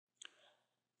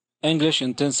English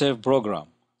Intensive Program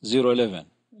 011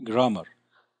 Grammar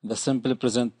The Simple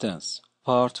Present Tense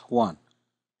Part 1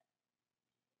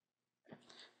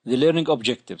 The Learning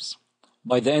Objectives.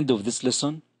 By the end of this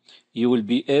lesson, you will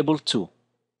be able to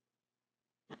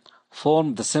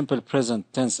form the simple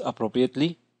present tense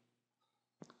appropriately,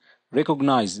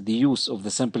 recognize the use of the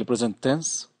simple present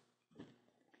tense,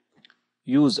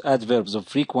 use adverbs of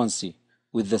frequency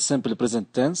with the simple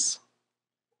present tense,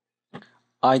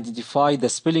 identify the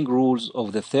spelling rules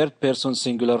of the third person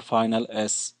singular final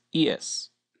SES.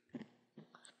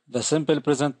 The simple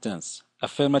present tense,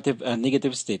 affirmative and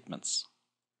negative statements.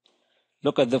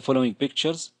 Look at the following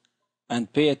pictures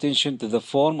and pay attention to the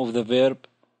form of the verb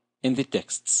in the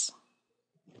texts.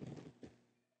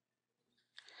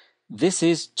 This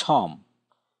is Tom.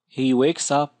 He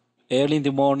wakes up early in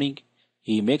the morning.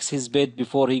 He makes his bed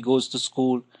before he goes to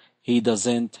school. He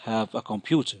doesn't have a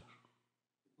computer.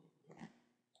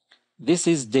 This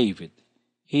is David.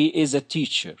 He is a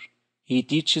teacher. He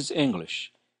teaches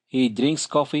English. He drinks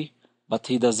coffee, but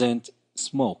he doesn't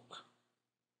smoke.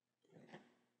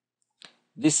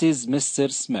 This is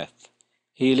Mr. Smith.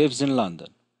 He lives in London.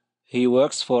 He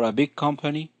works for a big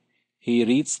company. He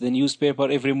reads the newspaper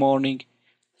every morning.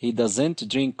 He doesn't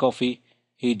drink coffee.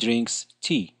 He drinks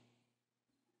tea.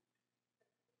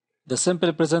 The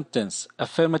simple present tense,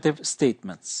 affirmative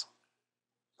statements.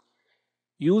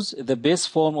 Use the base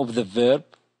form of the verb,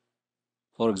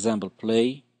 for example,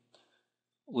 play,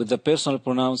 with the personal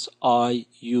pronouns I,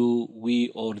 you,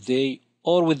 we, or they,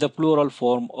 or with the plural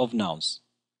form of nouns.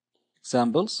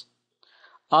 Examples: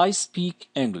 I speak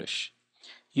English.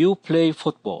 You play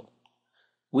football.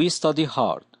 We study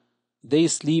hard. They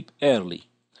sleep early.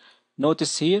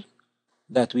 Notice here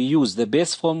that we use the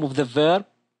base form of the verb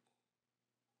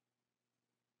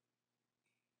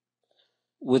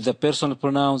with the personal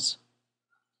pronouns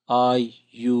I,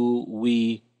 you,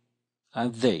 we,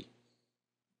 and they.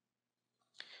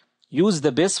 Use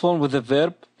the base form with the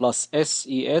verb plus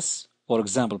SES, for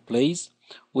example, plays,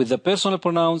 with the personal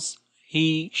pronouns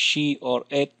he, she, or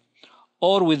it,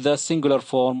 or with the singular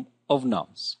form of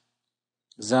nouns.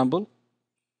 Example: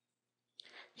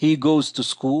 he goes to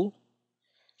school.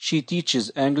 She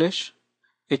teaches English.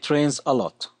 It rains a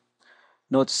lot.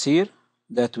 Notice here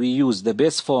that we use the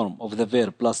base form of the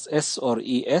verb plus S or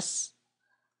ES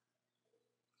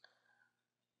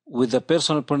with the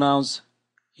personal pronouns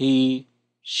he,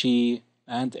 she,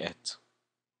 and it.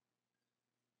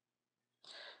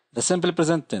 The simple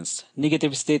present tense,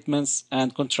 negative statements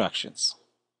and contractions.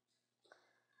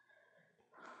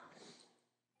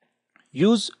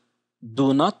 Use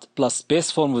do not plus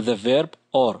base form of the verb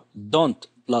or don't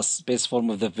plus base form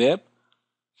of the verb,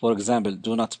 for example,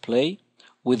 do not play,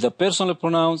 with the personal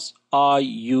pronouns I,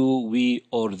 you, we,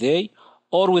 or they,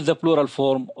 or with the plural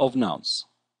form of nouns.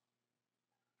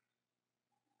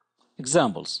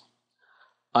 Examples: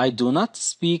 I do not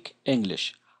speak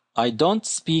English. I don't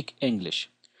speak English.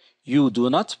 You do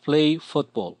not play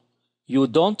football. You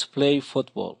don't play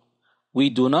football. We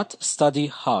do not study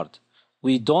hard.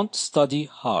 We don't study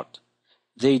hard.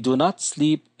 They do not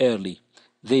sleep early.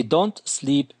 They don't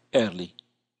sleep early.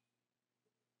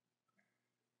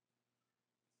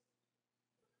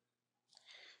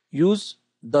 Use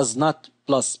does not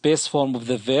plus base form of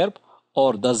the verb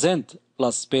or doesn't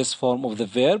plus base form of the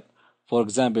verb, for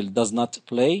example, does not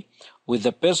play, with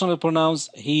the personal pronouns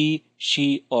he,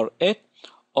 she, or it,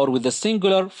 or with the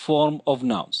singular form of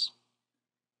nouns.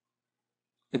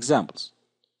 Examples: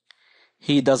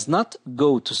 he does not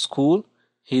go to school.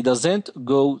 He doesn't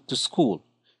go to school.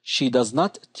 She does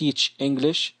not teach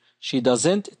English. She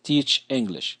doesn't teach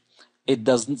English. It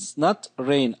does not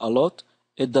rain a lot.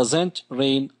 It doesn't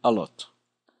rain a lot.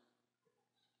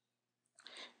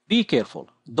 Be careful.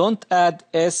 Don't add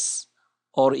S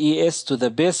or ES to the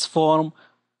base form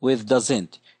with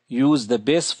doesn't. Use the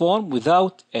base form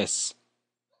without S.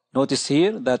 Notice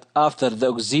here that after the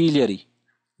auxiliary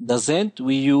doesn't,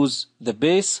 we use the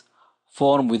base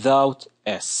form without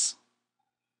S.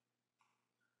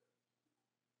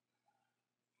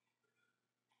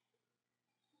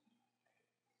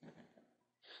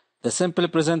 The simple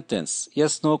present tense,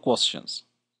 yes-no questions.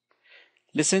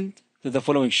 Listen to the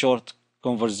following short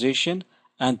conversation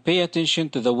and pay attention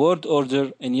to the word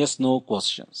order in yes-no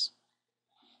questions.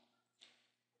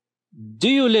 Do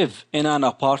you live in an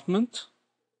apartment?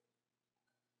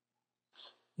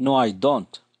 No, I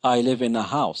don't. I live in a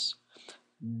house.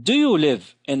 Do you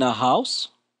live in a house?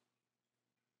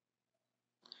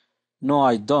 No,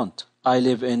 I don't. I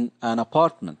live in an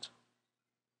apartment.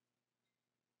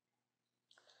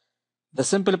 The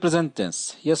simple present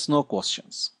tense, yes-no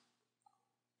questions.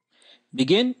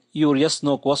 Begin your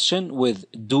yes-no question with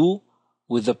do,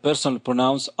 with the personal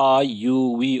pronouns I, you,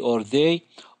 we, or they,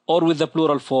 or with the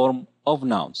plural form of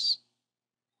nouns.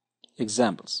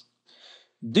 Examples.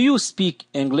 Do you speak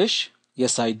English?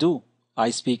 Yes, I do.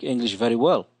 I speak English very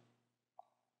well.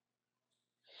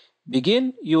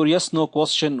 Begin your yes-no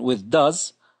question with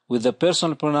does, with the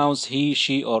personal pronouns he,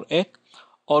 she, or it,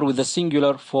 or with the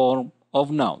singular form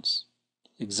of nouns.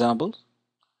 Example.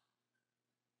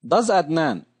 Does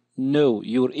Adnan know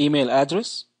your email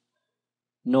address?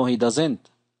 No, he doesn't.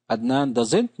 Adnan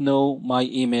doesn't know my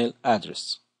email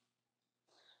address.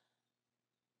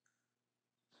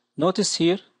 Notice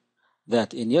here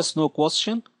that in yes-no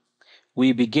question,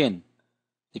 we begin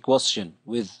the question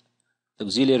with the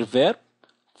auxiliary verb,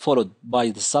 followed by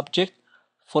the subject,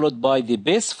 followed by the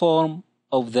base form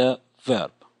of the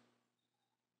verb.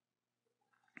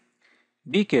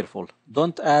 Be careful,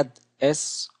 don't add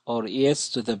s or es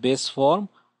to the base form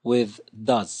with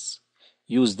does.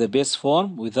 Use the base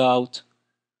form without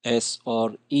s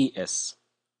or es.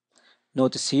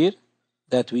 Notice here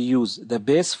that we use the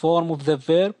base form of the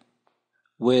verb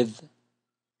with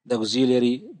the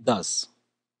auxiliary does.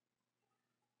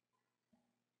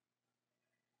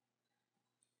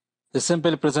 The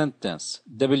simple present tense,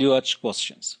 WH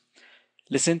questions.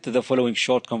 Listen to the following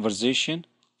short conversation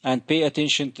and pay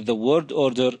attention to the word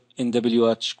order in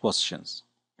WH questions.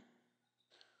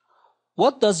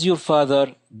 What does your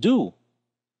father do?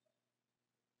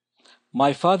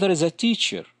 My father is a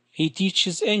teacher. He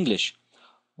teaches English.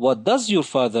 What does your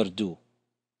father do?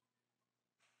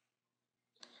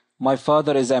 My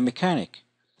father is a mechanic.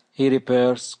 He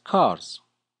repairs cars.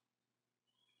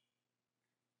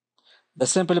 The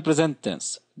simple present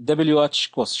tense,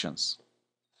 WH questions.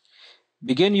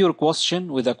 Begin your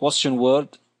question with a question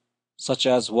word such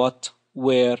as what,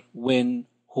 where, when,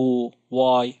 who,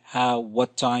 why, how,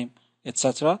 what time,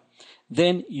 etc.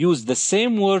 Then use the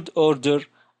same word order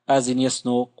as in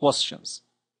yes-no questions.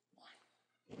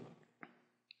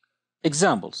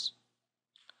 Examples.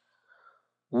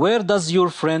 Where does your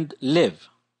friend live?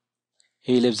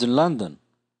 He lives in London.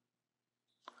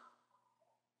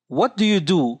 What do you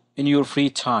do in your free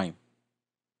time?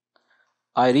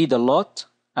 I read a lot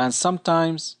and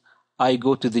sometimes I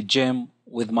go to the gym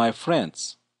with my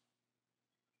friends.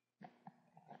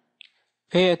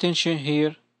 Pay attention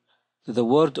here to the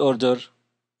word order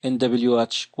in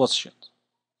WH questions.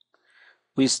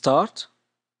 We start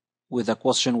with a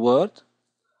question word,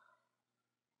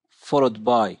 followed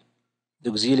by the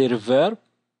auxiliary verb,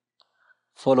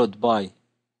 followed by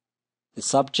the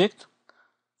subject,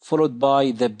 followed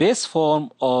by the base form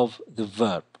of the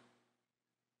verb.